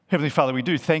Heavenly Father, we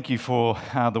do thank you for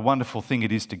the wonderful thing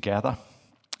it is to gather,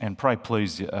 and pray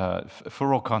please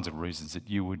for all kinds of reasons that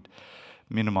you would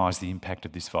minimise the impact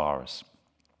of this virus.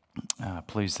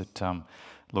 Please that,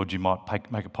 Lord, you might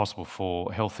make it possible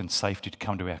for health and safety to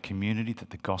come to our community, that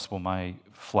the gospel may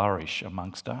flourish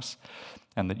amongst us,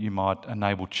 and that you might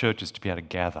enable churches to be able to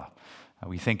gather.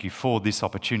 We thank you for this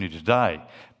opportunity today,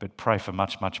 but pray for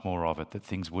much, much more of it, that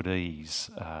things would ease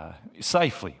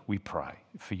safely, we pray,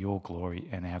 for your glory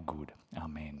and our good.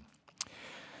 Amen.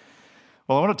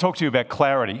 Well, I want to talk to you about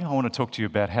clarity. I want to talk to you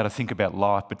about how to think about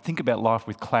life, but think about life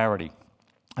with clarity.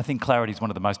 I think clarity is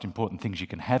one of the most important things you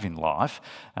can have in life,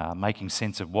 making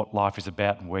sense of what life is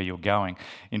about and where you're going.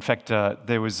 In fact,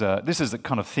 this is a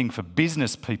kind of thing for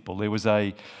business people. There was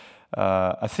a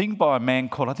thing by a man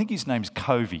called, I think his name's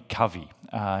Covey.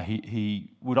 He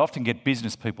would often get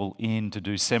business people in to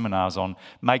do seminars on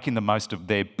making the most of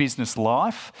their business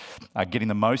life, getting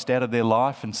the most out of their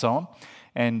life and so on.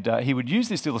 And he would use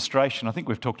this illustration. I think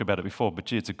we've talked about it before, but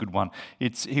gee, it's a good one.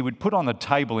 He would put on the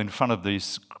table in front of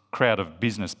this crowd of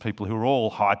business people who are all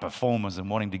high performers and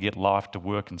wanting to get life to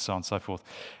work and so on and so forth,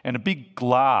 and a big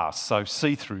glass, so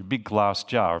see-through, big glass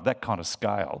jar of that kind of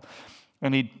scale.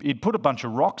 And he'd put a bunch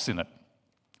of rocks in it,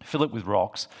 fill it with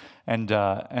rocks, and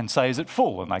say, is it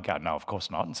full? And they go, no, of course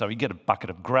not. And so he'd get a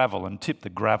bucket of gravel and tip the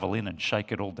gravel in and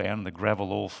shake it all down, and the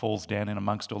gravel all falls down in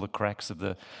amongst all the cracks of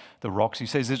the rocks. He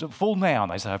says, is it full now?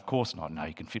 And they say, of course not. No,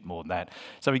 you can fit more than that.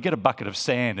 So he'd get a bucket of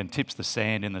sand and tips the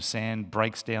sand in. The sand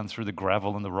breaks down through the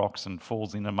gravel and the rocks and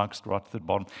falls in amongst right to the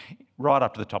bottom, right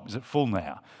up to the top. Is it full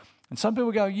now? And some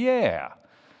people go, yeah.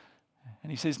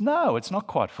 And he says, no, it's not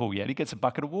quite full yet. He gets a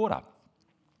bucket of water.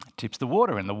 Tips the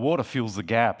water, and the water fills the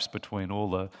gaps between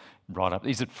all the right up.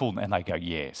 Is it full? And they go,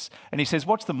 yes. And he says,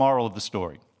 what's the moral of the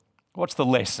story? What's the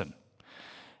lesson?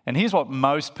 And here's what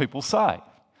most people say.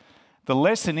 The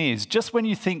lesson is, just when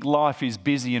you think life is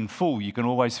busy and full, you can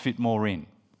always fit more in.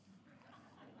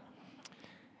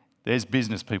 There's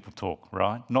business people talk,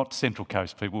 right? Not Central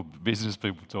Coast people, business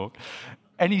people talk.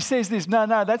 And he says this, no,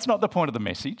 that's not the point of the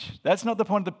message. That's not the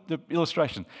point of the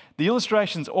illustration. The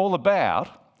illustration's all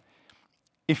about,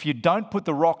 if you don't put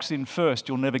the rocks in first,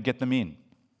 you'll never get them in.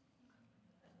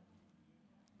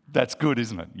 That's good,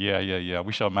 isn't it? Yeah. I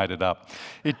wish I made it up.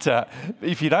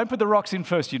 If you don't put the rocks in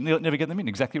first, you'll never get them in.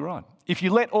 Exactly right. If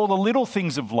you let all the little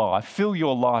things of life fill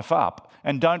your life up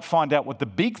and don't find out what the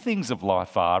big things of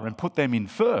life are and put them in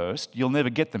first, you'll never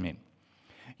get them in.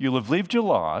 You'll have lived your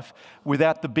life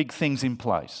without the big things in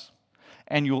place.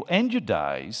 And you'll end your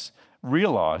days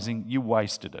realising you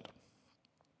wasted it.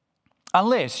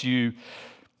 Unless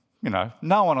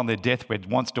no one on their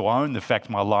deathbed wants to own the fact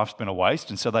my life's been a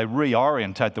waste, and so they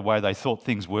reorientate the way they thought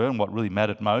things were and what really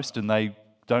mattered most, and they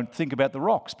don't think about the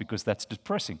rocks because that's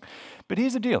depressing. But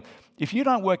here's the deal. If you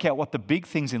don't work out what the big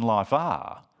things in life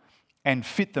are and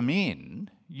fit them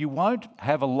in, you won't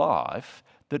have a life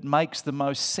that makes the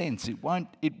most sense. It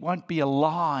won't be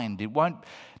aligned. There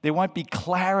won't be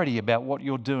clarity about what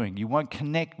you're doing. You won't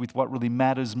connect with what really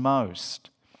matters most.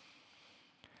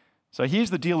 So here's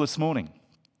the deal this morning.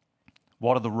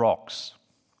 What are the rocks?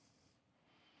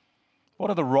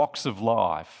 What are the rocks of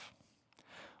life?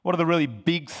 What are the really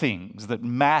big things that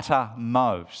matter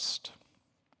most?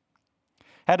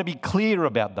 How to be clear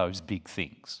about those big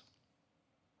things?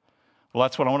 Well,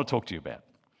 that's what I want to talk to you about.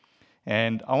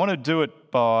 And I want to do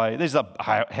it by,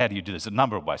 how do you do this? A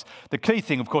number of ways. The key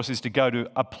thing, of course, is to go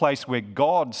to a place where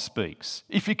God speaks.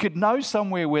 If you could know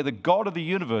somewhere where the God of the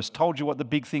universe told you what the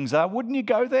big things are, wouldn't you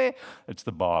go there? It's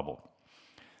the Bible.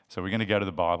 So we're going to go to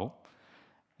the Bible.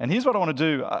 And here's what I want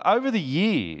to do. Over the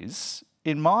years,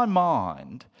 in my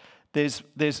mind, there's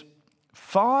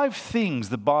 5 things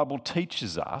the Bible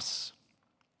teaches us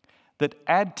that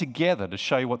add together to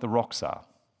show you what the rocks are.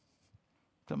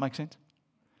 Does that make sense?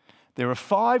 There are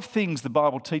 5 things the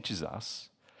Bible teaches us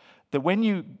that when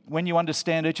you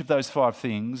understand each of those 5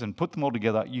 things and put them all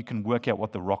together, you can work out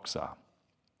what the rocks are.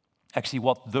 Actually,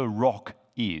 what the rock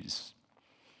is.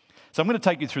 So I'm going to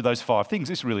take you through those 5 things.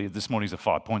 This morning's a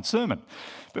 5-point sermon.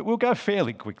 But we'll go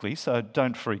fairly quickly, so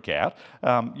don't freak out.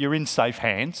 You're in safe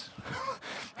hands.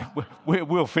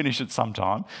 We'll finish it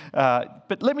sometime.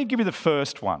 But let me give you the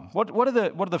first one. What are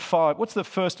the 5? What's the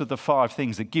first of the 5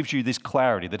 things that gives you this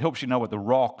clarity, that helps you know what the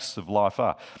rocks of life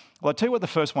are? Well, I'll tell you what the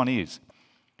first one is.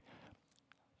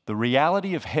 The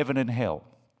reality of heaven and hell.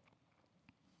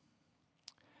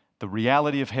 The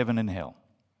reality of heaven and hell.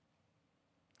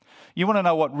 You want to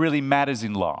know what really matters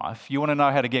in life. You want to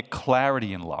know how to get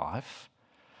clarity in life.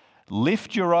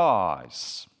 Lift your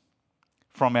eyes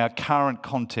from our current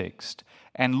context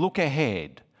and look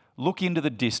ahead, look into the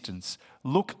distance,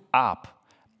 look up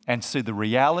and see the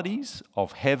realities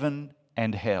of heaven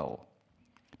and hell.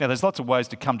 Now, there's lots of ways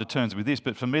to come to terms with this,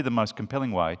 but for me, the most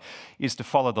compelling way is to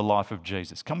follow the life of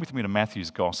Jesus. Come with me to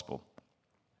Matthew's Gospel.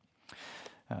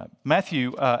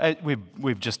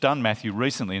 We've just done Matthew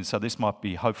recently, and so this might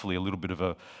be hopefully a little bit of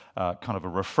a kind of a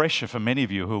refresher for many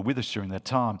of you who are with us during that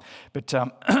time. But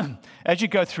as you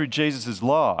go through Jesus'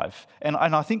 life, and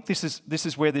I think this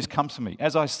is where this comes to me.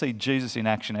 As I see Jesus in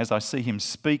action, as I see him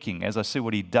speaking, as I see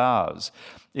what he does,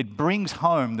 it brings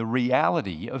home the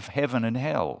reality of heaven and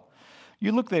hell.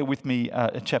 You look there with me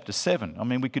at chapter 7. I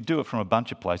mean, we could do it from a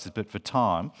bunch of places, but for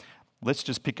time, let's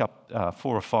just pick up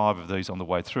 4 or 5 of these on the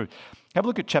way through. Have a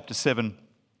look at chapter 7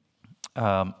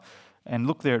 and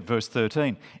look there at verse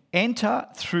 13. Enter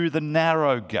through the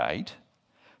narrow gate,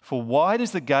 for wide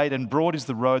is the gate and broad is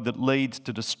the road that leads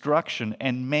to destruction,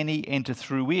 and many enter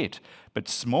through it. But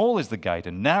small is the gate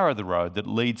and narrow the road that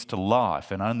leads to life,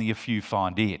 and only a few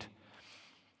find it.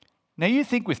 Now you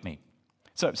think with me.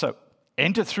 So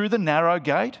enter through the narrow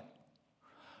gate,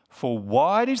 for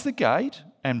wide is the gate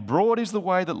and broad is the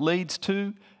way that leads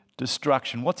to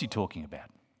destruction. What's he talking about?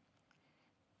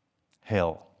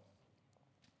 Hell.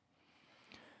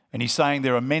 And he's saying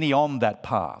there are many on that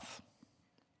path.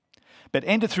 But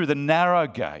enter through the narrow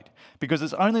gate, because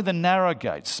it's only the narrow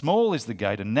gate, small is the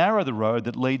gate and narrow the road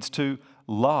that leads to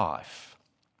life.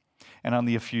 And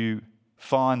only a few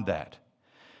find that.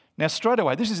 Now straight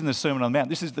away, this is in the Sermon on the Mount.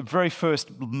 This is the very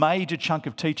first major chunk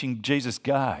of teaching Jesus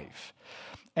gave.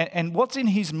 And what's in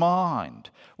his mind?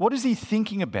 What is he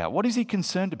thinking about? What is he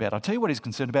concerned about? I'll tell you what he's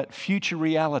concerned about: future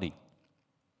reality.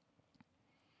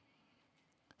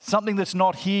 Something that's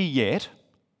not here yet,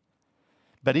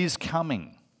 but is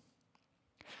coming.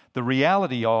 The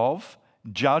reality of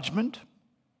judgment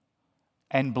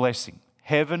and blessing.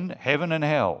 Heaven and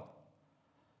hell.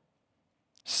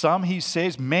 Some, he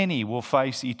says, many will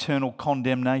face eternal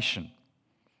condemnation.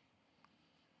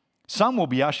 Some will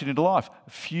be ushered into life.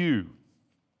 Few.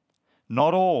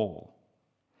 Not all.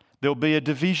 There'll be a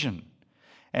division.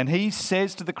 And he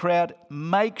says to the crowd,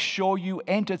 make sure you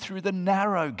enter through the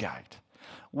narrow gate,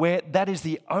 where that is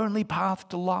the only path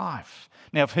to life.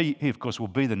 Now, if he of course will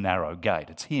be the narrow gate.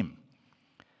 It's him.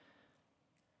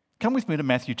 Come with me to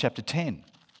Matthew chapter 10,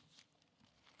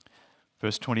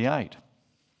 verse 28.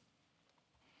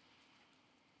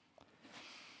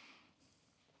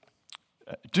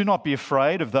 Do not be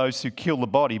afraid of those who kill the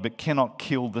body but cannot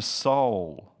kill the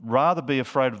soul. Rather be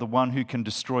afraid of the one who can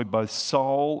destroy both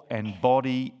soul and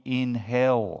body in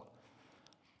hell.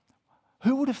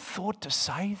 Who would have thought to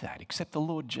say that except the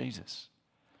Lord Jesus?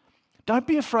 Don't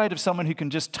be afraid of someone who can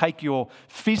just take your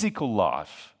physical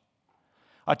life.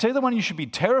 I tell you, the one you should be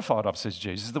terrified of, says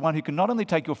Jesus, is the one who can not only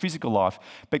take your physical life,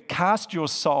 but cast your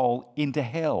soul into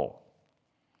hell.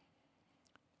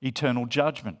 Eternal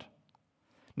judgment.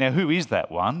 Now, who is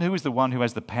that one? Who is the one who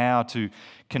has the power to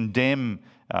condemn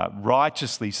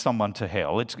righteously someone to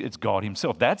hell? It's God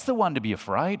himself. That's the one to be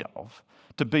afraid of,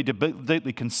 to be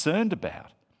deeply concerned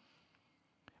about.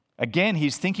 Again,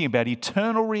 he's thinking about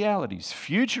eternal realities,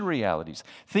 future realities,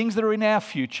 things that are in our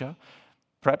future,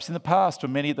 perhaps in the past, for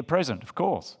many at the present, of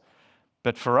course,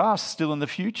 but for us, still in the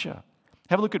future.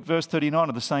 Have a look at verse 39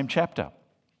 of the same chapter.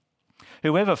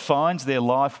 Whoever finds their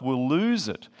life will lose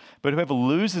it, but whoever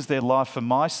loses their life for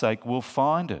my sake will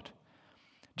find it.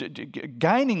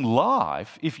 Gaining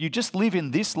life, if you just live in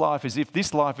this life as if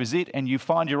this life is it and you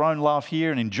find your own life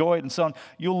here and enjoy it and so on,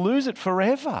 you'll lose it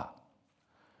forever.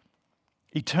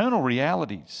 Eternal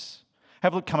realities.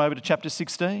 Have a look, come over to chapter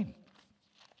 16.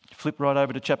 Flip right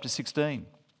over to chapter 16.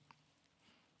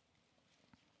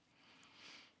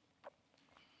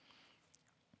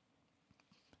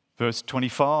 Verse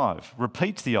 25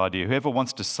 repeats the idea. Whoever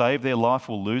wants to save their life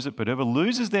will lose it, but whoever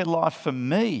loses their life for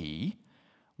me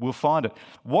will find it.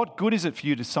 What good is it for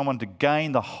you to someone to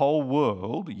gain the whole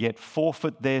world yet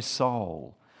forfeit their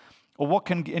soul? Or what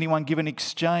can anyone give in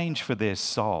exchange for their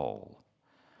soul?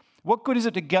 What good is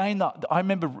it to gain that? I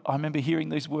remember hearing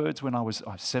these words when I was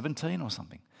 17 or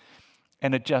something,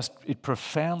 and it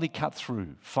profoundly cut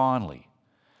through. Finally,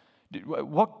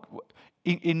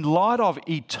 in light of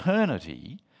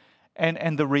eternity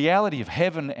and the reality of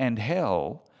heaven and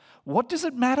hell, what does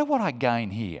it matter what I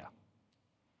gain here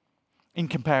in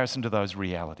comparison to those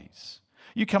realities?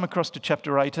 You come across to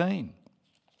chapter 18.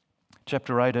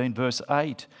 Chapter 18, verse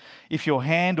 8. If your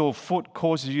hand or foot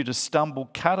causes you to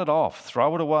stumble, cut it off,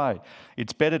 throw it away.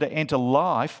 It's better to enter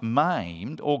life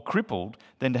maimed or crippled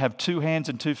than to have 2 hands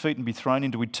and 2 feet and be thrown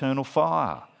into eternal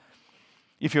fire.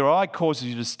 If your eye causes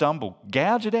you to stumble,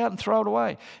 gouge it out and throw it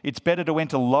away. It's better to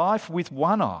enter life with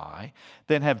 1 eye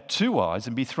than have 2 eyes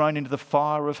and be thrown into the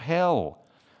fire of hell.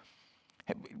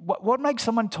 What makes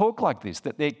someone talk like this?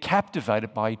 That they're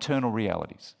captivated by eternal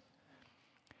realities.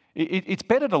 It's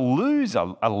better to lose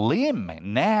a limb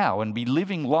now and be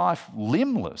living life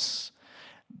limbless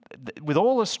with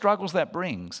all the struggles that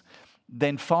brings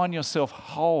than find yourself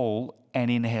whole and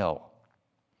in hell.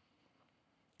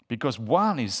 Because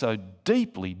one is so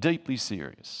deeply, deeply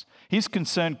serious. His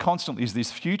concern constantly is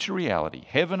this future reality,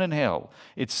 heaven and hell.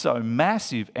 It's so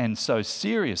massive and so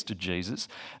serious to Jesus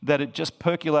that it just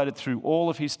percolated through all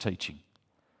of his teaching.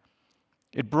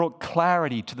 It brought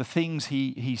clarity to the things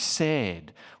he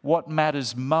said, what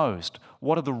matters most,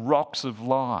 what are the rocks of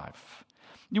life.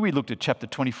 We looked at chapter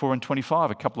 24 and 25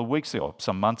 a couple of weeks ago, or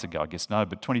some months ago, I guess no,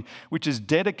 but 20, which is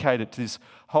dedicated to this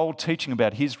whole teaching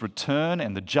about his return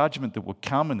and the judgment that will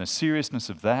come and the seriousness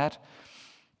of that.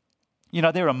 You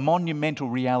know, there are monumental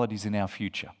realities in our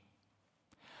future.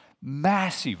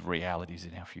 Massive realities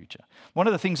in our future. One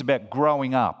of the things about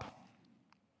growing up,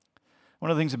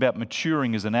 one of the things about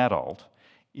maturing as an adult,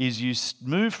 is you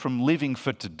move from living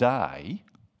for today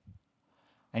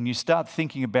and you start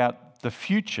thinking about the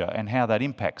future and how that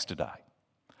impacts today.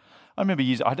 I remember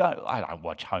years, I don't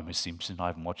watch Homer Simpson. I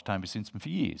haven't watched Homer Simpson for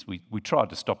years. We tried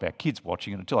to stop our kids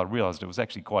watching it until I realised it was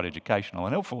actually quite educational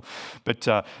and helpful. But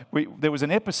there was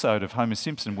an episode of Homer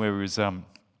Simpson where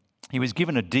he was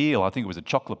given a deal. I think it was a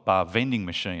chocolate bar vending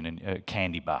machine and a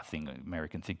candy bar thing, an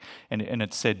American thing. And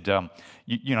it said,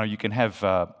 you can have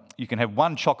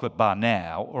one chocolate bar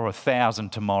now or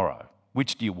 1,000 tomorrow.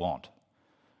 Which do you want?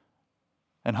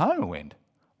 And Homer went,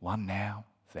 one now,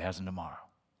 1,000 tomorrow.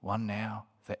 One now.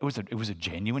 It was a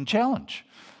genuine challenge.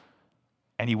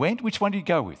 And he went, which one did he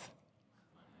go with?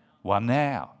 One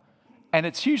now. And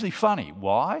it's hugely funny.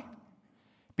 Why?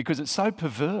 Because it's so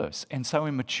perverse and so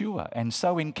immature and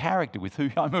so in character with who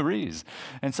Homer is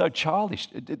and so childish.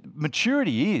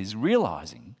 Maturity is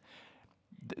realising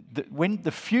that when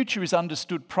the future is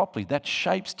understood properly, that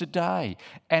shapes today.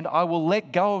 And I will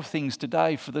let go of things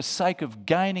today for the sake of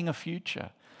gaining a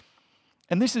future.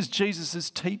 And this is Jesus'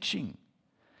 teaching.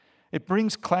 It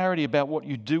brings clarity about what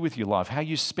you do with your life, how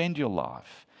you spend your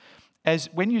life. As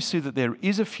when you see that there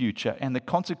is a future and the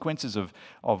consequences of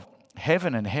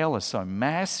heaven and hell are so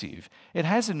massive, it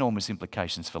has enormous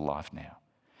implications for life now.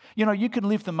 You know, you can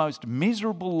live the most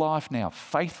miserable life now,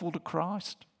 faithful to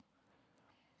Christ.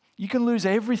 You can lose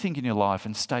everything in your life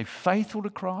and stay faithful to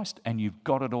Christ, and you've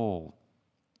got it all.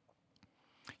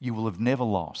 You will have never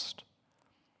lost.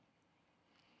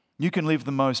 You can live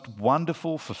the most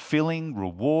wonderful, fulfilling,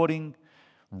 rewarding,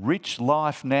 rich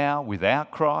life now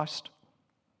without Christ,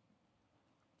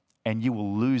 and you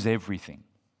will lose everything.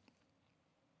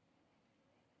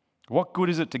 What good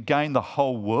is it to gain the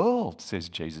whole world, says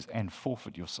Jesus, and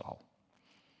forfeit your soul?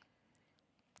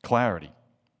 Clarity.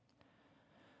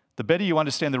 The better you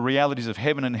understand the realities of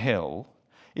heaven and hell,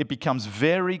 it becomes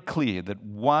very clear that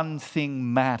one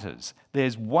thing matters.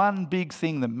 There's one big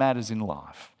thing that matters in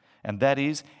life, and that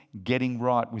is getting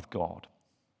right with God.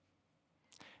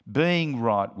 Being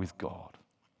right with God.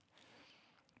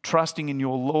 Trusting in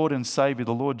your Lord and Saviour,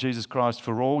 the Lord Jesus Christ,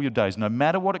 for all your days, no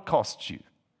matter what it costs you.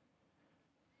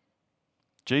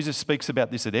 Jesus speaks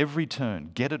about this at every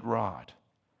turn. Get it right.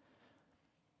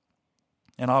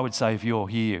 And I would say if you're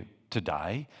here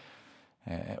today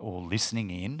or listening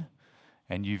in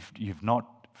and you've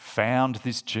not found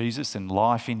this Jesus and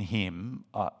life in him,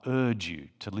 I urge you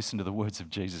to listen to the words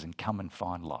of Jesus and come and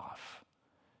find life.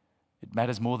 It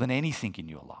matters more than anything in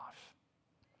your life.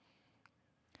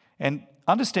 And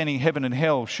understanding heaven and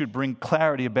hell should bring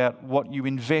clarity about what you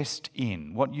invest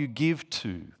in, what you give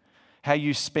to, how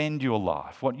you spend your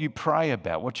life, what you pray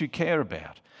about, what you care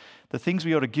about. The things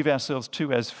we ought to give ourselves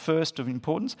to as first of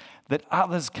importance, that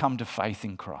others come to faith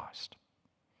in Christ.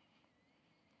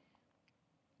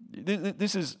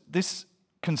 This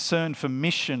concern for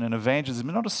mission and evangelism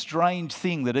is not a strange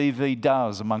thing that EV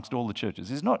does amongst all the churches.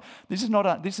 This is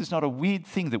not a weird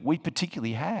thing that we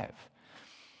particularly have.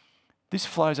 This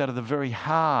flows out of the very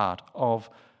heart of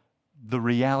the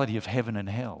reality of heaven and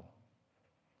hell.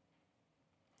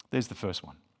 There's the first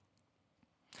one.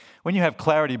 When you have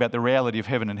clarity about the reality of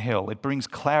heaven and hell, it brings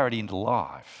clarity into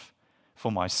life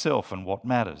for myself and what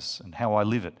matters and how I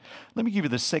live it. Let me give you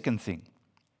the second thing.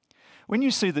 When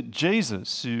you see that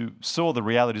Jesus, who saw the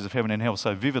realities of heaven and hell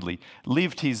so vividly,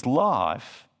 lived his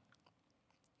life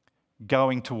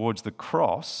going towards the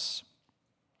cross,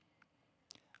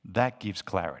 that gives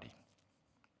clarity.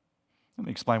 Let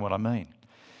me explain what I mean.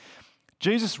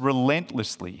 Jesus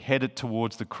relentlessly headed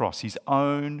towards the cross, his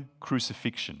own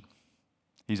crucifixion,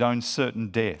 his own certain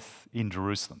death in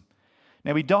Jerusalem.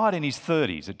 Now, he died in his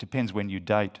 30s. It depends when you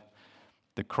date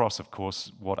the cross, of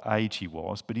course, what age he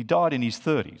was, but he died in his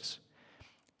 30s.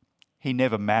 He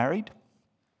never married.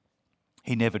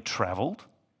 He never travelled,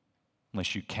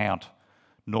 unless you count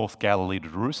North Galilee to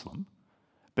Jerusalem.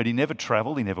 But he never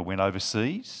travelled. He never went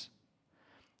overseas.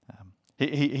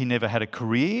 He never had a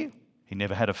career. He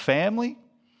never had a family.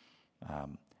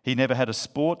 He never had a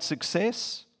sports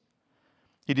success.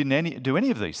 He didn't do any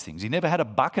of these things. He never had a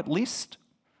bucket list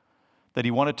that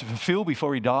he wanted to fulfill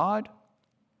before he died.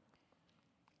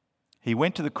 He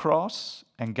went to the cross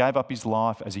and gave up his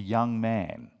life as a young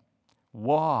man.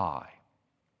 Why?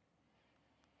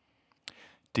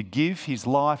 To give his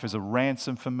life as a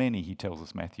ransom for many, he tells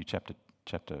us, Matthew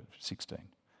chapter 16.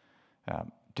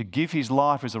 To give his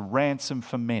life as a ransom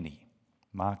for many,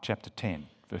 Mark chapter 10,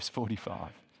 verse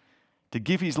 45. To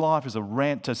give his life as a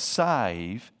ransom to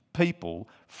save people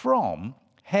from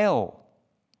hell.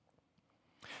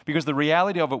 Because the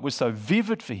reality of it was so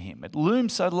vivid for him, it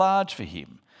loomed so large for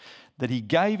him, that he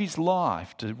gave his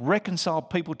life to reconcile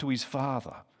people to his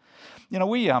Father. You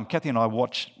know, Kathy and I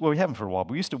we haven't for a while,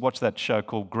 but we used to watch that show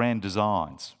called Grand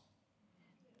Designs.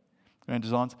 Grand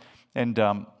Designs. And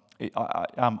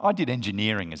I did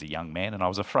engineering as a young man, and I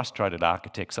was a frustrated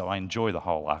architect, so I enjoy the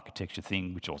whole architecture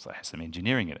thing, which also has some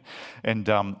engineering in it. And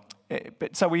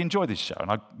so we enjoy this show,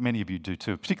 and many of you do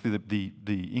too, particularly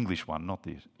the English one, not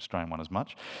the Australian one as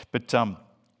much. But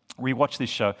we watched this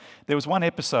show. There was one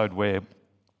episode where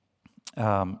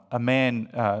a man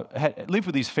lived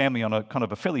with his family on a kind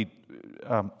of a fairly,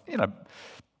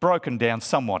 broken down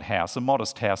somewhat house, a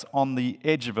modest house on the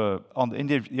edge of the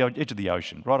edge of the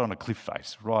ocean, right on a cliff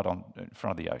face, right on in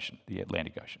front of the ocean, the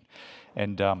Atlantic Ocean,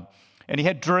 and he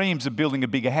had dreams of building a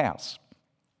bigger house,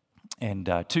 and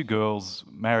two girls,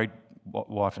 married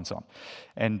wife and so on,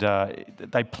 and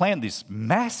they planned this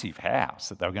massive house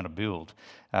that they were going to build,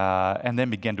 and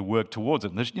then began to work towards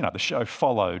it. And the show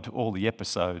followed all the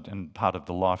episode and part of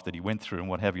the life that he went through and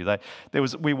what have you.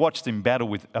 We watched him battle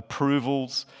with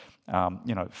approvals.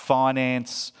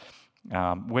 Finance,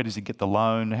 where does he get the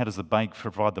loan? How does the bank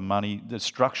provide the money? The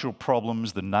structural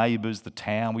problems, the neighbours, the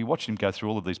town. We watched him go through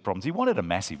all of these problems. He wanted a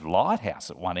massive lighthouse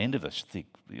at one end of this thing.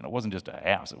 It wasn't just a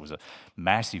house, it was a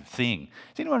massive thing.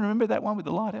 Does anyone remember that one with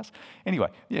the lighthouse? Anyway,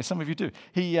 yeah, some of you do.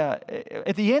 He,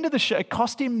 at the end of the show, it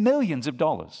cost him millions of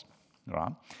dollars,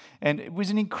 right? And it was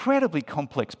an incredibly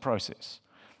complex process.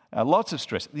 Lots of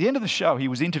stress. At the end of the show, he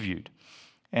was interviewed.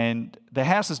 And the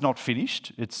house is not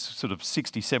finished. It's sort of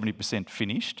 60, 70%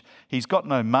 finished. He's got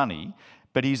no money,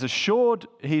 but he's assured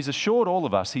all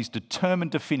of us he's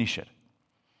determined to finish it.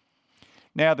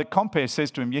 Now, the compere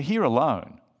says to him, "You're here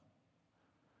alone.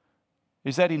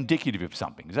 Is that indicative of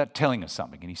something? Is that telling us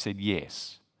something?" And he said,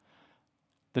 "Yes.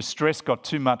 The stress got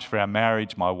too much for our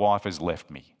marriage. My wife has left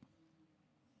me."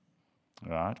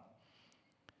 All right?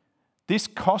 "This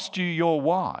cost you your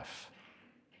wife?"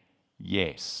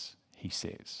 "Yes," he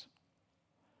says.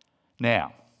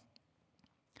 Now,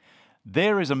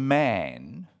 there is a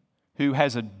man who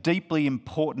has a deeply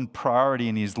important priority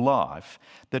in his life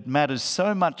that matters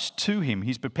so much to him,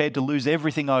 he's prepared to lose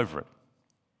everything over it.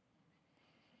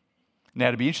 Now,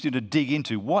 to be interested to dig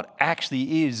into what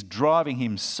actually is driving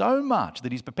him so much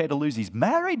that he's prepared to lose his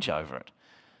marriage over it.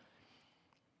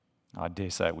 I dare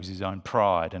say it was his own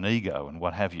pride and ego and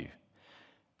what have you.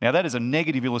 Now, that is a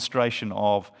negative illustration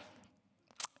of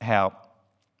how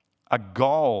a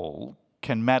goal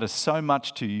can matter so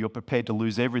much to you, you're prepared to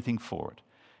lose everything for it.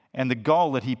 And the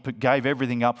goal that he gave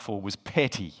everything up for was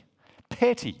petty.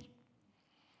 Petty.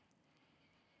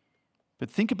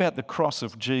 But think about the cross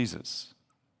of Jesus.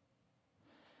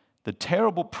 The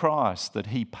terrible price that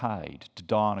he paid to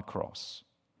die on a cross.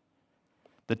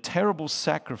 The terrible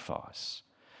sacrifice.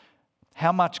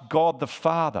 How much God the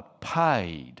Father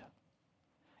paid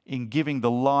in giving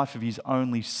the life of his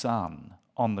only Son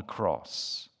on the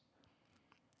cross.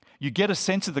 You get a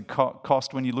sense of the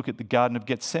cost when you look at the Garden of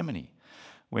Gethsemane,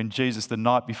 when Jesus, the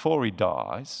night before he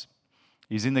dies,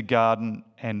 is in the garden,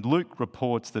 and Luke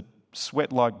reports that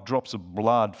sweat like drops of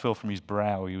blood fell from his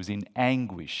brow. He was in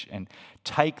anguish, and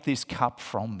 "Take this cup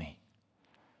from me."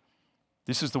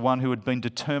 This is the one who had been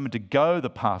determined to go the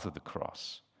path of the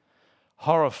cross,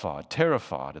 horrified,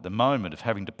 terrified at the moment of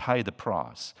having to pay the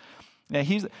price. Now,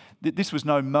 this was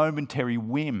no momentary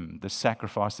whim, the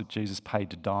sacrifice that Jesus paid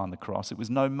to die on the cross. It was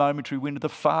no momentary whim of the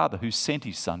Father who sent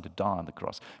his Son to die on the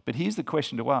cross. But here's the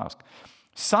question to ask.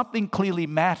 Something clearly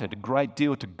mattered a great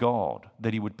deal to God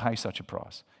that he would pay such a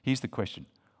price. Here's the question.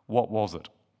 What was it?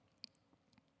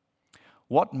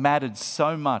 What mattered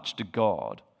so much to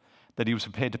God that he was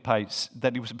prepared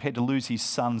to lose his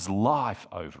Son's life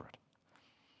over it?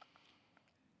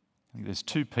 I think there's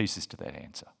two pieces to that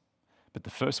answer. But the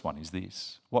first one is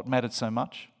this. What mattered so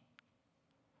much?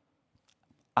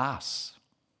 Us.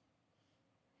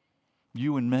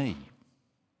 you and me,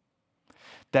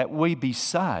 that we be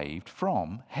saved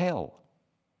from hell,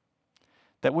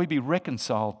 that we be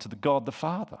reconciled to the God the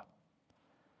Father.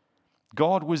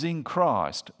 God was in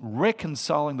Christ,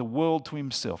 reconciling the world to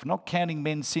himself, not counting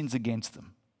men's sins against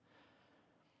them.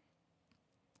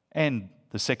 And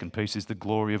the second piece is the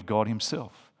glory of God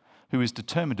himself, who is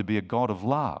determined to be a God of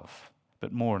love,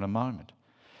 but more in a moment.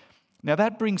 Now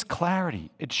that brings clarity.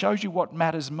 It shows you what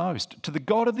matters most to the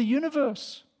God of the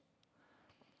universe.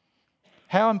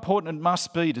 How important it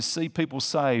must be to see people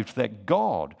saved that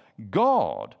God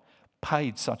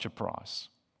paid such a price.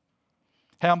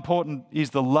 How important is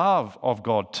the love of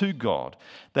God to God,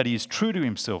 that he is true to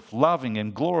himself, loving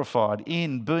and glorified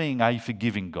in being a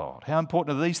forgiving God. How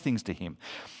important are these things to him?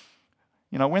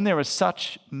 You know, when there are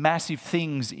such massive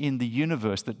things in the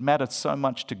universe that matter so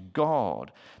much to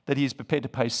God, that he is prepared to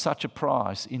pay such a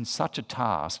price in such a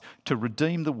task to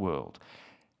redeem the world,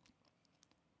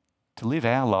 to live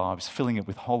our lives filling it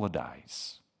with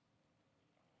holidays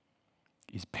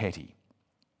is petty.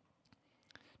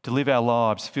 To live our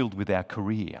lives filled with our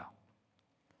career,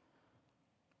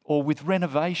 or with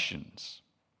renovations,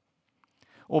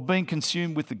 or being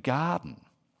consumed with the garden,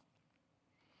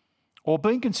 or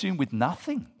being consumed with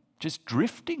nothing, just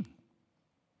drifting.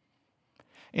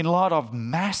 In light of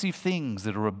massive things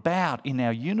that are about in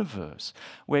our universe,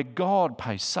 where God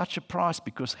pays such a price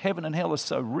because heaven and hell are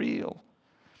so real.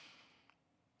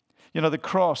 You know, the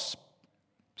cross,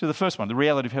 so the first one, the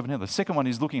reality of heaven and hell. The second one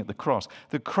is looking at the cross.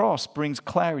 The cross brings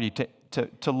clarity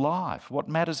to life, what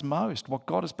matters most, what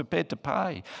God is prepared to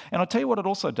pay. And I'll tell you what it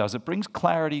also does. It brings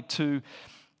clarity to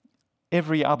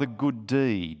every other good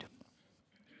deed.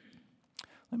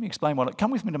 Let me explain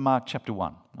come with me to Mark chapter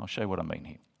 1. I'll show you what I mean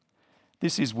here.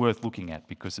 This is worth looking at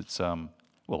because it's, all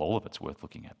of it's worth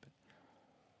looking at.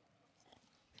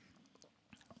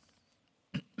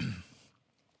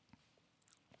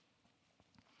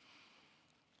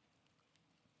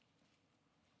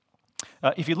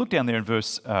 If you look down there in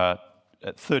verse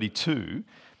 32,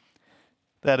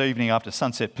 that evening after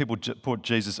sunset, people brought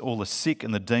Jesus all the sick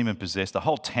and the demon-possessed. The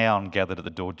whole town gathered at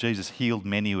the door. Jesus healed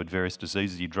many who had various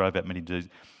diseases. He drove out many diseases.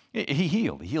 He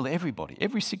healed everybody.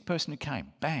 Every sick person who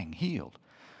came, bang, healed.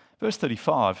 Verse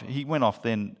 35, he went off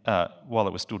then, while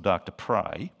it was still dark, to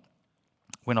pray.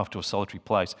 Went off to a solitary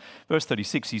place. Verse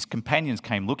 36, his companions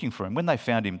came looking for him. When they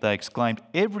found him, they exclaimed,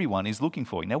 "Everyone is looking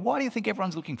for you." Now, why do you think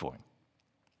everyone's looking for him?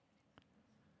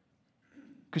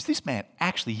 Because this man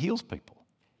actually heals people.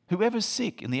 Whoever's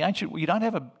sick in the ancient, you don't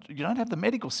have the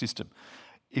medical system.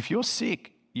 If you're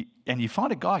sick and you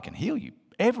find a guy who can heal you,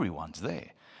 everyone's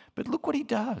there. But look what he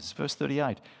does, verse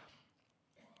 38.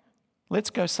 Let's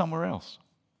go somewhere else,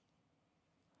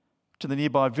 to the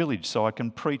nearby village, so I can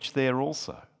preach there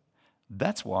also.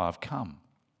 That's why I've come.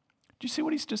 Do you see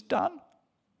what he's just done?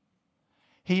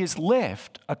 He has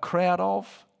left a crowd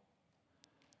of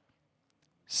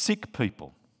sick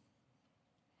people.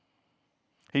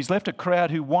 He's left a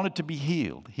crowd who wanted to be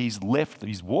healed. He's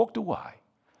walked away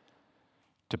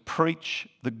to preach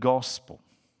the gospel,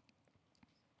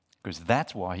 because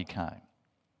that's why he came.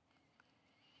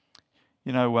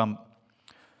 You know,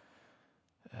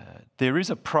 there is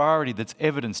a priority that's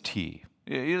evidenced here.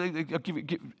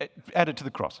 Add it to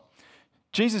the cross.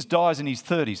 Jesus dies in his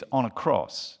 30s on a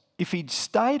cross. If he'd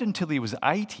stayed until he was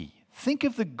 80, think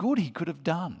of the good he could have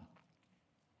done.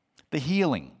 The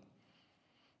healing,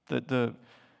 the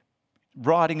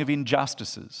righting of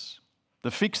injustices,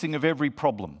 the fixing of every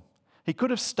problem. He could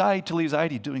have stayed till he was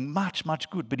 80 doing much, much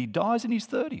good, but he dies in his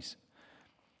 30s.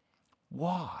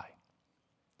 Why?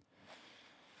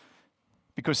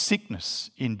 Because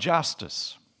sickness,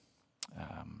 injustice,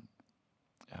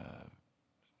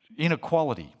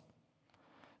 inequality,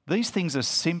 these things are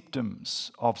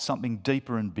symptoms of something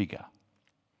deeper and bigger.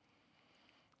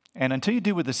 And until you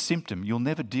deal with the symptom, you'll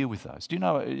never deal with those. Do you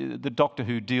know the doctor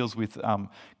who deals with,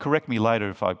 correct me later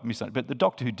if I miss it, but the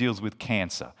doctor who deals with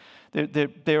cancer,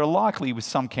 there are likely with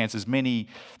some cancers many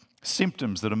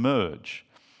symptoms that emerge.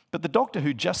 But the doctor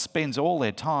who just spends all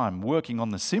their time working on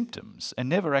the symptoms and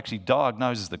never actually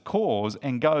diagnoses the cause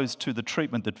and goes to the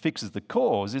treatment that fixes the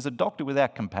cause is a doctor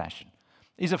without compassion.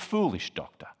 He's a foolish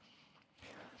doctor.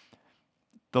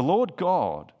 The Lord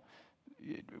God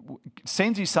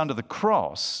sends his son to the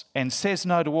cross and says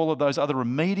no to all of those other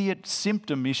immediate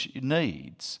symptom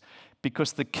needs,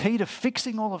 because the key to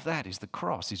fixing all of that is the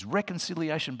cross, is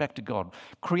reconciliation back to God,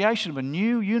 creation of a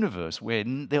new universe where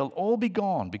they'll all be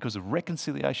gone because of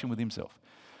reconciliation with himself.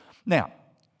 Now,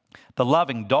 the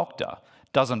loving doctor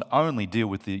doesn't only deal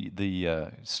with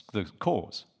the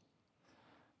cause.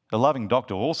 The loving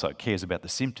doctor also cares about the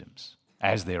symptoms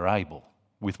as they're able,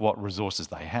 with what resources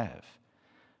they have.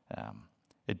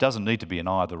 It doesn't need to be an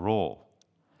either-or.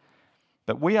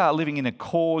 But we are living in a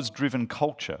cause-driven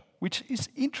culture, which is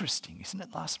interesting, isn't it,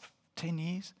 last 10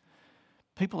 years?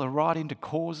 People are right into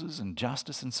causes and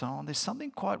justice and so on. There's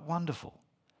something quite wonderful,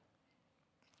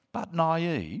 but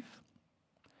naive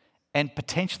and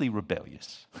potentially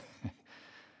rebellious.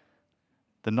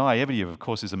 The naivety, of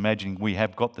course, is imagining we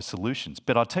have got the solutions.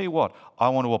 But I tell you what, I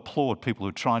want to applaud people who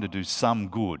are trying to do some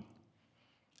good.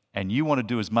 And you want to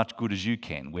do as much good as you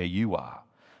can where you are.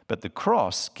 But the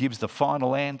cross gives the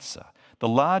final answer, the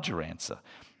larger answer,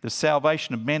 the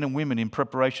salvation of men and women in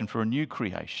preparation for a new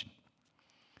creation.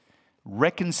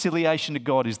 Reconciliation to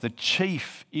God is the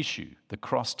chief issue. The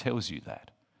cross tells you that.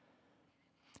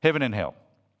 Heaven and hell.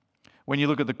 When you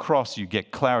look at the cross, you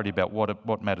get clarity about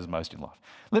what matters most in life.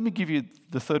 Let me give you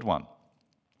the third one.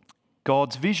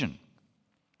 God's vision.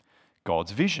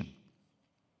 God's vision.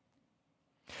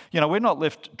 You know, we're not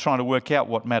left trying to work out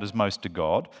what matters most to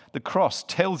God. The cross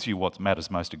tells you what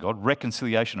matters most to God,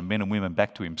 reconciliation of men and women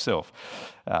back to himself,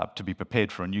 to be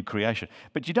prepared for a new creation.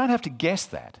 But you don't have to guess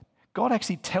that. God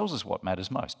actually tells us what matters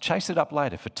most. Chase it up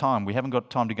later for time. We haven't got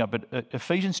time to go. But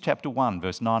Ephesians chapter 1,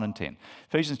 verse 9 and 10.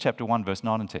 Ephesians chapter 1, verse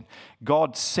 9 and 10.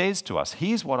 God says to us,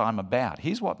 here's what I'm about.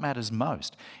 Here's what matters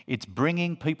most. It's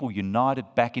bringing people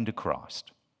united back into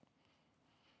Christ.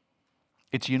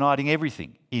 It's uniting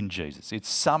everything in Jesus. It's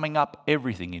summing up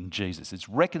everything in Jesus. It's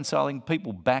reconciling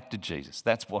people back to Jesus.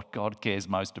 That's what God cares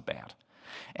most about.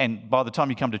 And by the time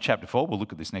you come to chapter 4, we'll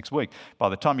look at this next week. By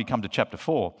the time you come to chapter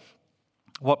 4,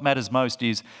 what matters most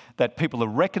is that people are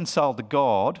reconciled to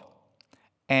God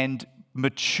and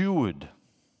matured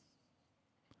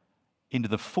into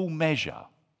the full measure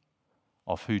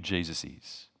of who Jesus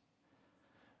is.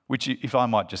 Which, if I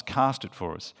might just cast it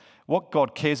for us, what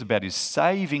God cares about is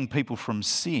saving people from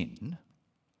sin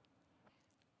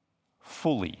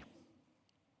fully.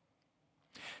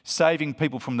 Saving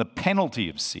people from the penalty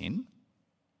of sin,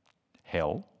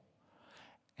 hell,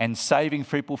 and saving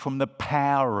people from the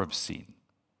power of sin,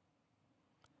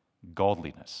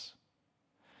 godliness.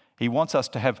 He wants us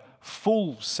to have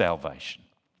full salvation.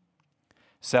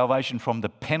 Salvation from the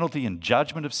penalty and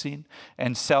judgment of sin,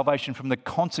 and salvation from the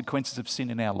consequences of sin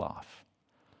in our life.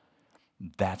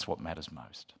 That's what matters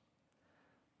most.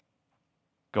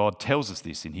 God tells us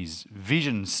this in his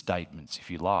vision statements, if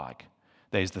you like.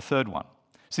 There's the third one.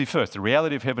 See, first, the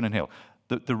reality of heaven and hell.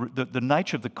 The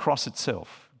nature of the cross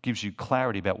itself gives you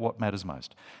clarity about what matters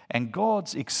most. And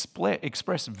God's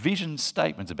expressed vision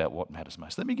statements about what matters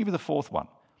most. Let me give you the fourth one.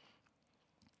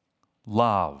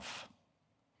 Love.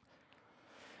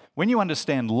 When you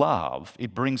understand love,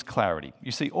 it brings clarity.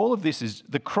 You see, all of this is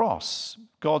the cross.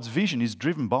 God's vision is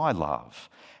driven by love.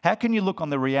 How can you look on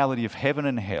the reality of heaven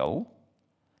and hell,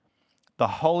 the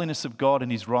holiness of God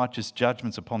and his righteous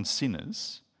judgments upon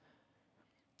sinners,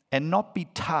 and not be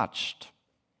touched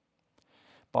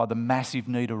by the massive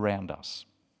need around us?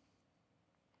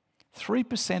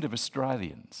 3% of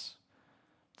Australians,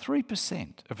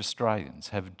 3% of Australians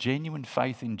have genuine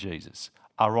faith in Jesus,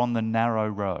 are on the narrow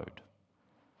road.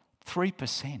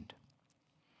 3%.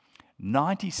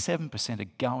 97%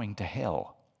 are going to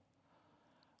hell,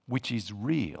 which is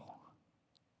real.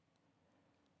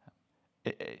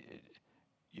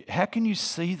 How can you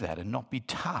see that and not be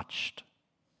touched?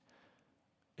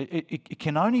 It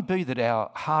can only be that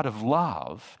our heart of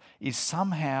love is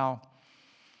somehow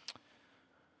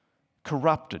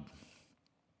corrupted,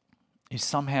 is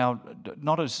somehow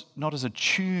not as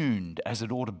attuned as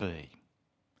it ought to be.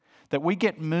 That we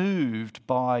get moved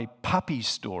by puppy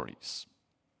stories.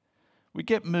 We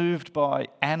get moved by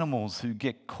animals who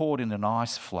get caught in an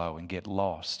ice flow and get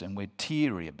lost, and we're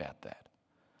teary about that.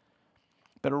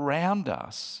 But around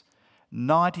us,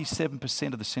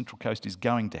 97% of the Central Coast is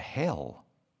going to hell,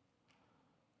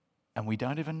 and we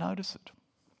don't even notice it.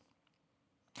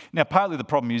 Now, partly the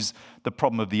problem is the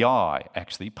problem of the eye,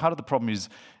 actually. Part of the problem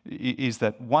is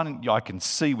that one I can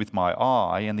see with my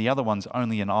eye, and the other one's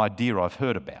only an idea I've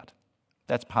heard about.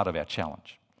 That's part of our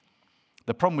challenge.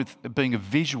 The problem with being a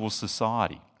visual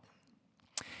society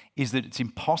is that it's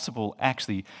impossible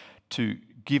actually to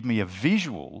give me a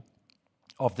visual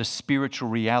of the spiritual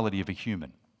reality of a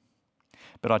human.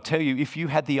 But I tell you, if you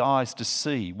had the eyes to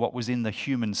see what was in the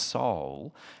human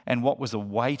soul and what was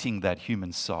awaiting that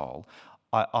human soul,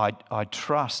 I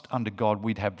trust under God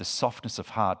we'd have the softness of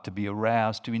heart to be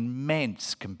aroused to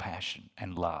immense compassion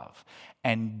and love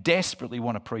and desperately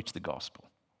want to preach the gospel.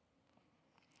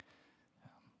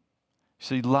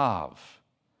 See, love,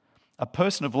 a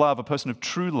person of love, a person of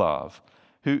true love,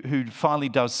 who finally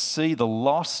does see the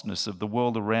lostness of the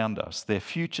world around us, their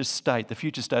future state, the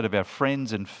future state of our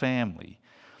friends and family,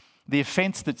 the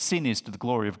offence that sin is to the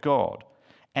glory of God,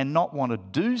 and not want to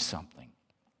do something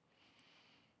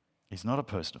is not a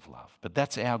person of love. But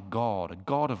that's our God, a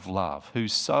God of love, who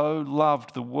so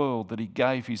loved the world that he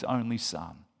gave his only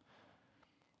Son.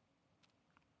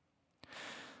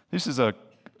 This is a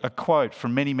quote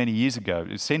from many, many years ago,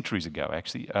 centuries ago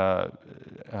actually.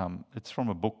 It's from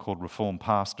a book called Reformed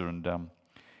Pastor, and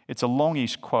it's a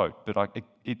longish quote, but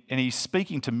and he's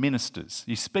speaking to ministers.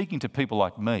 He's speaking to people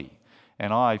like me,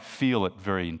 and I feel it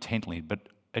very intently, but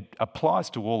it applies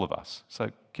to all of us.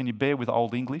 So can you bear with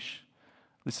Old English?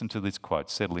 Listen to this quote,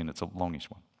 settle in, it's a longish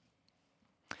one.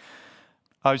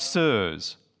 "O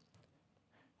sirs,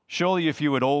 surely if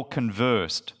you had all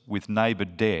conversed with neighbour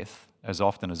death as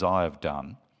often as I have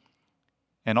done,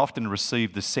 and often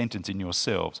received the sentence in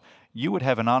yourselves, you would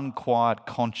have an unquiet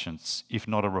conscience, if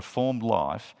not a reformed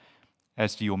life,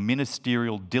 as to your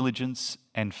ministerial diligence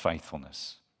and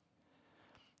faithfulness.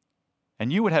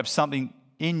 And you would have something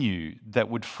in you that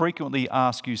would frequently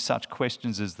ask you such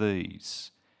questions as these.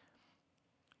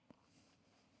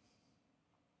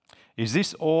 Is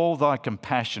this all thy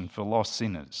compassion for lost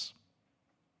sinners?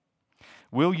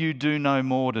 Will you do no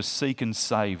more to seek and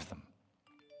save them?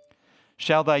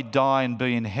 Shall they die and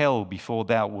be in hell before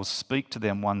thou wilt speak to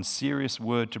them one serious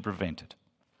word to prevent it?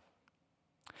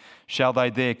 Shall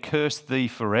they there curse thee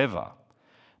forever,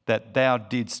 that thou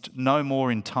didst no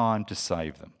more in time to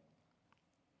save them?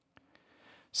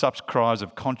 Such cries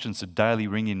of conscience daily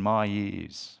ring in my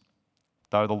ears,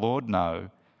 though the Lord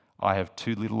know I have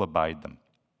too little obeyed them.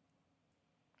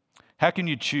 How can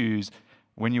you choose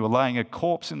when you are laying a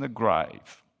corpse in the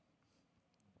grave?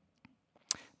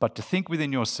 But to think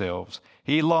within yourselves,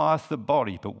 here lieth the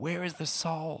body, but where is the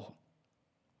soul?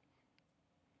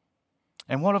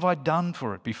 And what have I done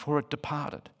for it before it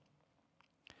departed?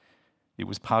 It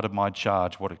was part of my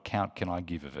charge. What account can I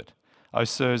give of it? O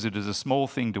sirs, it is a small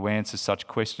thing to answer such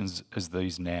questions as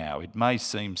these now. It may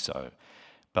seem so,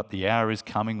 but the hour is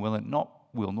coming when it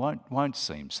won't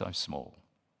seem so small.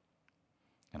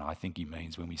 And I think he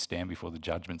means when we stand before the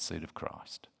judgment seat of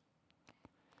Christ.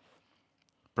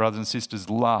 Brothers and sisters,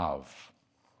 love.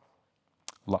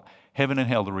 Heaven and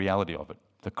hell, the reality of it.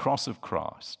 The cross of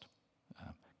Christ.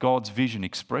 God's vision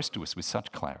expressed to us with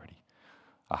such clarity.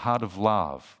 A heart of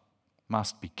love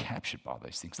must be captured by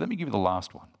these things. Let me give you the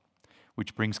last one,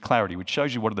 which brings clarity, which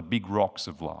shows you what are the big rocks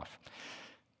of life.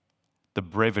 The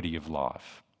brevity of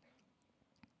life.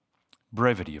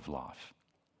 Brevity of life.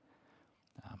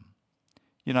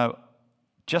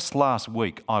 Just last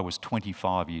week I was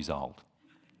 25 years old.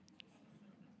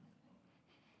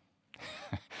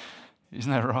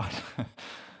 Isn't that right?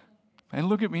 And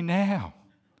look at me now.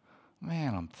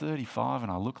 Man, I'm 35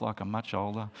 and I look like I'm much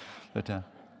older. But,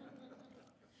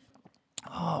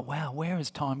 oh wow, where has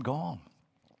time gone?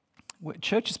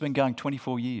 Church has been going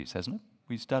 24 years, hasn't it?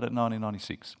 We started in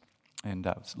 1996. And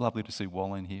it's lovely to see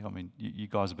Wallen here. I mean, you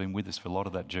guys have been with us for a lot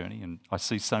of that journey, and I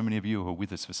see so many of you who are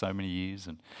with us for so many years.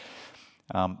 And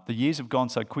the years have gone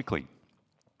so quickly.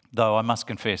 Though I must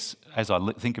confess, as I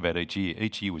think about each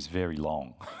year was very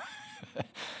long.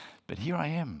 But here I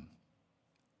am.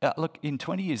 Look, in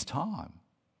 20 years' time,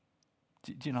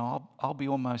 I'll be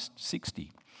almost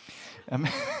 60.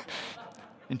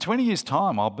 In 20 years'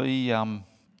 time, I'll be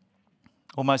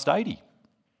almost 80.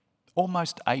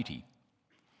 Almost 80.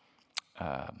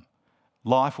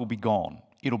 Life will be gone.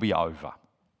 It'll be over.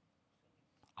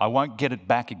 I won't get it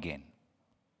back again.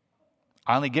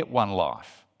 I only get one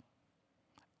life.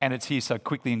 And it's here so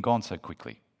quickly and gone so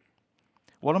quickly.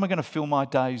 What am I going to fill my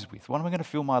days with? What am I going to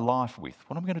fill my life with?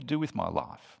 What am I going to do with my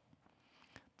life?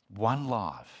 One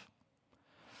life.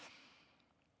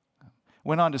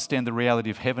 When I understand the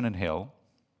reality of heaven and hell,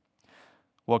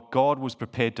 what God was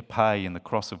prepared to pay in the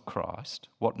cross of Christ,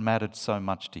 what mattered so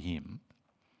much to him,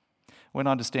 when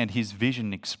I understand his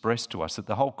vision expressed to us that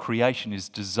the whole creation is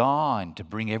designed to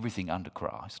bring everything under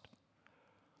Christ,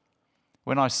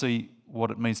 when I see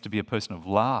what it means to be a person of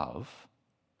love,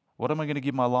 what am I going to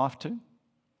give my life to?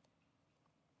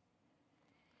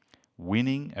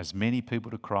 Winning as many people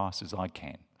to Christ as I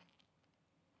can.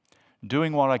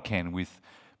 Doing what I can with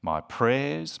my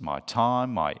prayers, my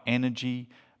time, my energy,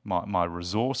 my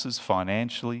resources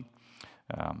financially,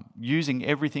 using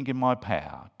everything in my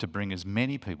power to bring as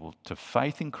many people to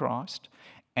faith in Christ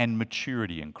and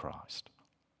maturity in Christ.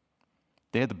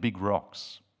 They're the big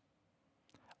rocks.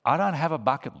 I don't have a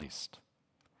bucket list.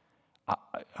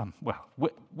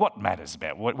 What matters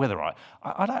about whether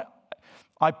I don't.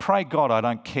 I pray God I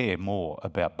don't care more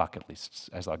about bucket lists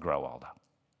as I grow older.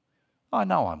 I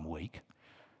know I'm weak,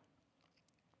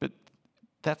 but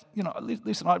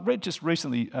listen. I read just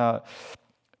recently a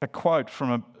quote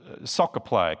from soccer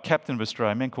player, captain of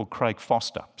Australia, a man called Craig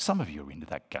Foster. Some of you are into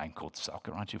that game called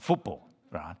soccer, aren't you? Football,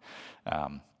 right?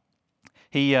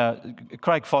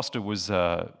 Craig Foster was,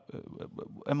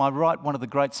 am I right, one of the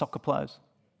great soccer players?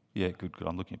 Yeah, good.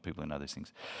 I'm looking at people who know these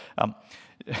things.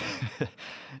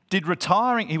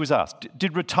 He was asked,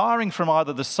 did retiring from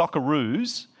either the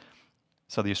Socceroos,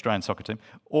 so the Australian soccer team,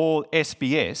 or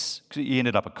SBS, because he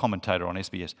ended up a commentator on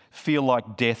SBS, feel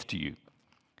like death to you?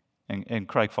 And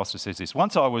Craig Foster says this: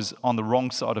 once I was on the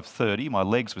wrong side of 30, my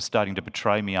legs were starting to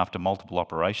betray me after multiple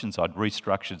operations. I'd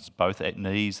restructured both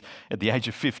knees at the age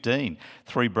of 15,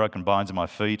 3 broken bones in my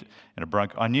feet and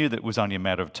I knew that it was only a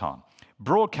matter of time.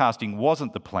 Broadcasting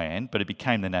wasn't the plan, but it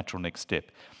became the natural next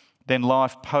step. Then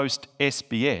life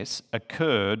post-SBS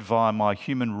occurred via my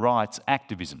human rights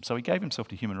activism. So he gave himself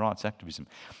to human rights activism,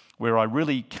 where I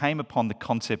really came upon the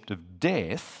concept of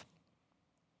death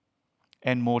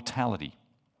and mortality.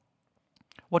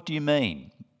 What do you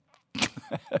mean?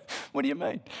 What do you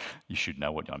mean? You should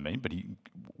know what I mean. But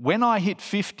when I hit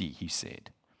 50, he said,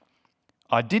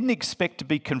 I didn't expect to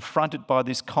be confronted by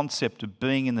this concept of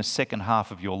being in the second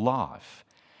half of your life.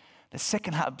 The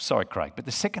second half, sorry, Craig, but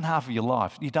the second half of your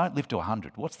life, you don't live to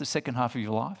 100. What's the second half of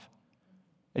your life?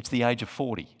 It's the age of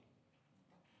 40.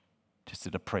 Just to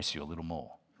depress you a little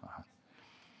more.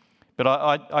 But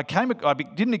I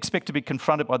didn't expect to be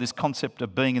confronted by this concept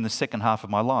of being in the second half of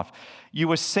my life.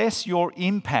 You assess your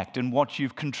impact and what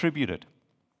you've contributed.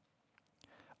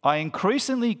 I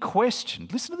increasingly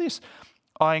questioned, listen to this,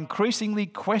 I increasingly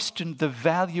questioned the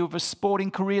value of a sporting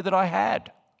career that I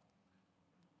had.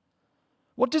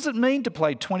 What does it mean to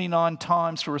play 29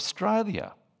 times for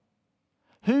Australia?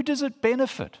 Who does it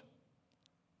benefit?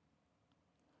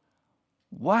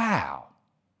 Wow.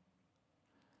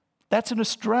 That's an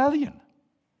Australian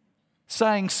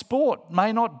saying sport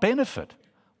may not benefit.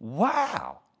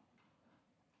 Wow.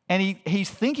 And he's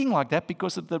thinking like that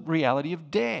because of the reality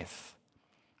of death.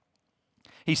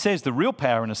 He says the real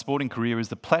power in a sporting career is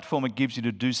the platform it gives you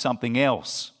to do something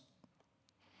else.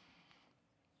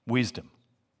 Wisdom.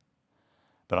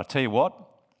 But I tell you what,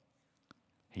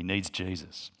 he needs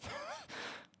Jesus.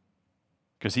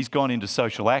 Because he's gone into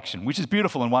social action, which is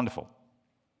beautiful and wonderful.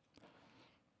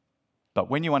 But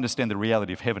when you understand the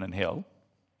reality of heaven and hell,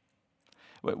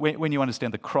 when you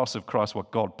understand the cross of Christ,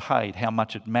 what God paid, how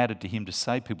much it mattered to him to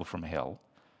save people from hell,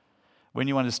 when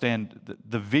you understand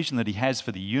the vision that he has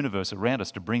for the universe around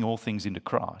us to bring all things into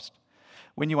Christ,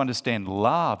 when you understand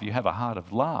love, you have a heart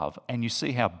of love, and you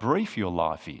see how brief your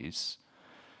life is,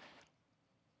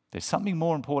 there's something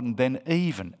more important than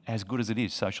even, as good as it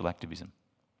is, social activism.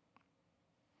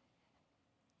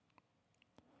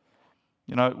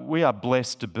 You know, we are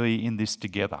blessed to be in this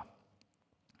together.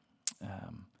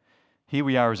 Here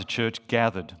we are as a church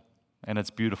gathered, and it's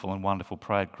beautiful and wonderful.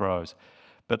 Pray it grows.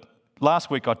 But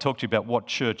last week I talked to you about what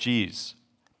church is.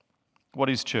 What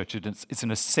is church? It's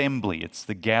an assembly. It's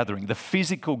the gathering, the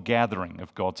physical gathering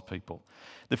of God's people.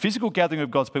 The physical gathering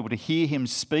of God's people to hear him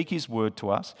speak his word to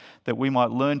us, that we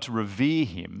might learn to revere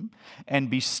him and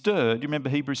be stirred. You remember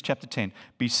Hebrews chapter 10?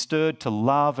 Be stirred to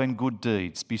love and good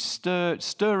deeds.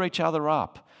 Stir each other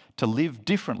up to live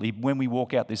differently when we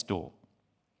walk out this door.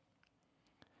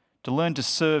 To learn to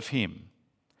serve him.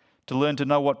 To learn to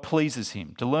know what pleases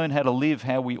him. To learn how to live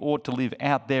how we ought to live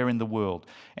out there in the world.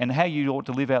 And how you ought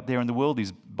to live out there in the world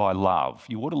is by love.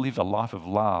 You ought to live a life of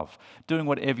love, doing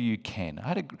whatever you can.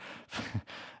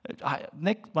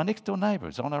 My next door neighbour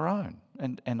is on her own,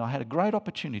 and I had a great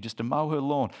opportunity just to mow her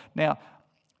lawn. Now,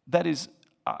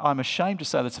 I'm ashamed to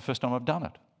say that's the first time I've done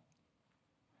it.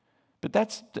 But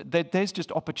there's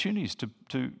just opportunities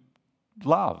to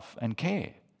love and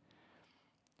care.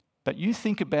 But you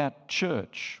think about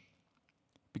church,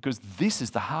 because this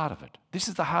is the heart of it. This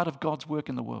is the heart of God's work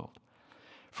in the world.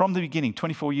 From the beginning,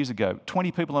 24 years ago,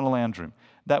 20 people in a lounge room.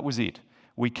 That was it.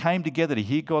 We came together to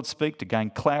hear God speak, to gain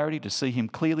clarity, to see him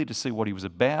clearly, to see what he was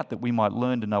about, that we might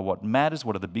learn to know what matters,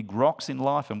 what are the big rocks in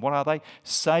life, and what are they?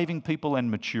 Saving people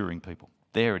and maturing people.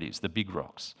 There it is, the big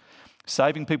rocks.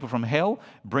 Saving people from hell,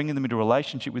 bringing them into a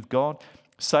relationship with God,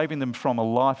 saving them from a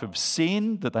life of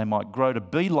sin, that they might grow to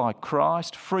be like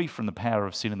Christ, free from the power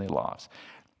of sin in their lives.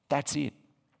 That's it.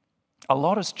 A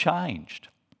lot has changed,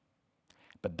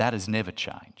 but that has never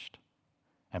changed.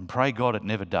 And pray God it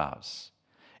never does.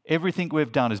 Everything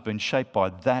we've done has been shaped by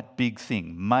that big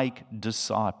thing: make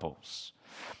disciples.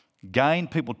 Gain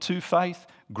people to faith,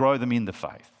 grow them in the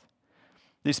faith.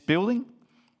 This building,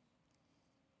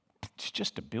 it's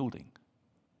just a building.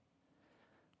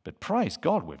 But praise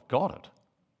God, we've got it.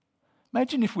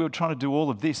 Imagine if we were trying to do all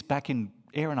of this back in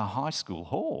Erina High School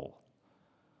Hall.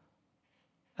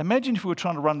 Imagine if we were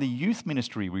trying to run the youth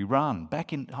ministry we run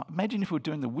imagine if we were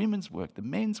doing the women's work, the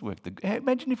men's work.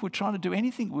 Imagine if we were trying to do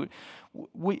anything.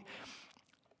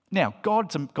 Now,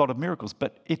 God's a God of miracles,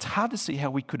 but it's hard to see how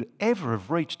we could ever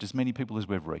have reached as many people as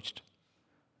we've reached,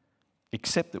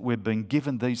 except that we've been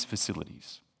given these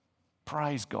facilities.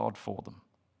 Praise God for them.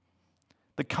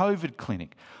 The COVID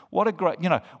clinic. What a great,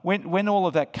 when all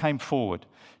of that came forward,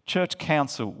 Church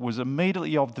Council was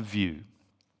immediately of the view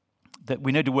that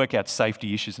we need to work out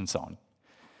safety issues and so on.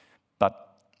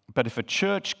 But if a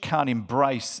church can't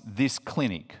embrace this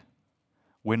clinic,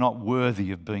 we're not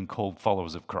worthy of being called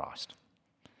followers of Christ.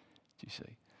 Do you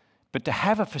see? But to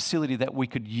have a facility that we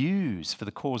could use for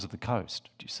the cause of the coast,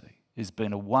 do you see, has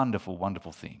been a wonderful,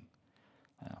 wonderful thing.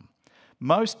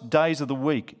 Most days of the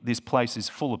week, this place is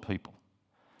full of people.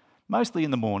 Mostly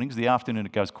in the mornings. The afternoon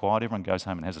it goes quiet, everyone goes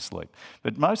home and has a sleep.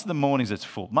 But most of the mornings it's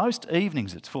full. Most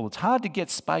evenings it's full. It's hard to get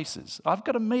spaces. I've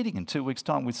got a meeting in 2 weeks'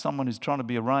 time with someone who's trying to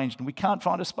be arranged and we can't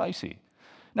find a space here.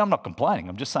 Now, I'm not complaining,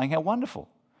 I'm just saying how wonderful.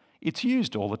 It's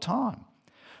used all the time.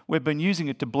 We've been using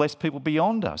it to bless people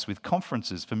beyond us with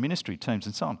conferences for ministry teams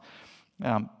and so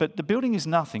on. But the building is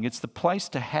nothing. It's the place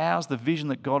to house the vision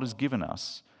that God has given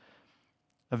us,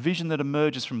 a vision that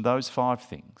emerges from those 5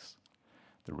 things: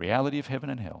 the reality of heaven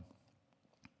and hell,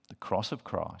 the cross of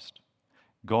Christ,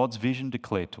 God's vision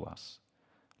declared to us,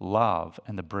 love,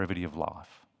 and the brevity of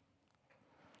life.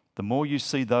 The more you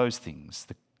see those things,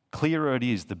 the clearer it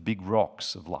is the big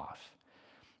rocks of life.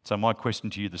 So my question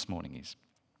to you this morning is,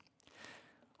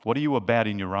 what are you about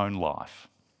in your own life?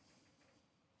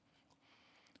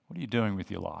 What are you doing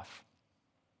with your life?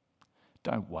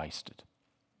 Don't waste it.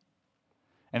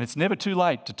 And it's never too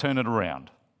late to turn it around.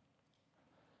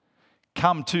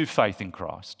 Come to faith in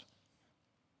Christ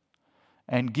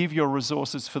and give your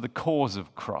resources for the cause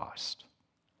of Christ.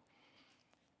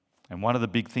 And one of the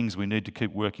big things we need to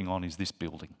keep working on is this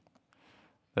building,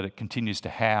 that it continues to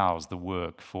house the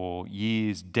work for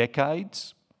years,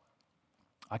 decades.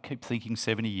 I keep thinking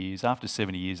 70 years. After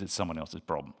 70 years, it's someone else's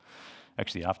problem.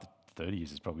 Actually, after 30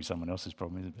 years, it's probably someone else's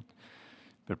problem, isn't it?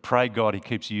 But pray God he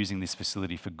keeps using this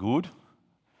facility for good,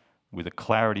 with a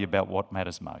clarity about what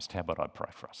matters most. How about I pray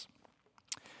for us?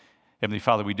 Heavenly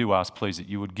Father, we do ask, please, that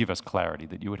you would give us clarity,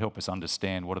 that you would help us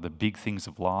understand what are the big things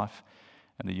of life,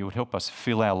 and that you would help us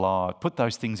fill our life, put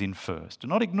those things in first,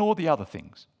 and not ignore the other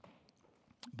things,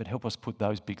 but help us put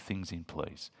those big things in,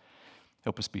 please.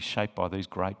 Help us be shaped by these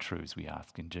great truths, we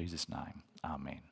ask in Jesus' name. Amen.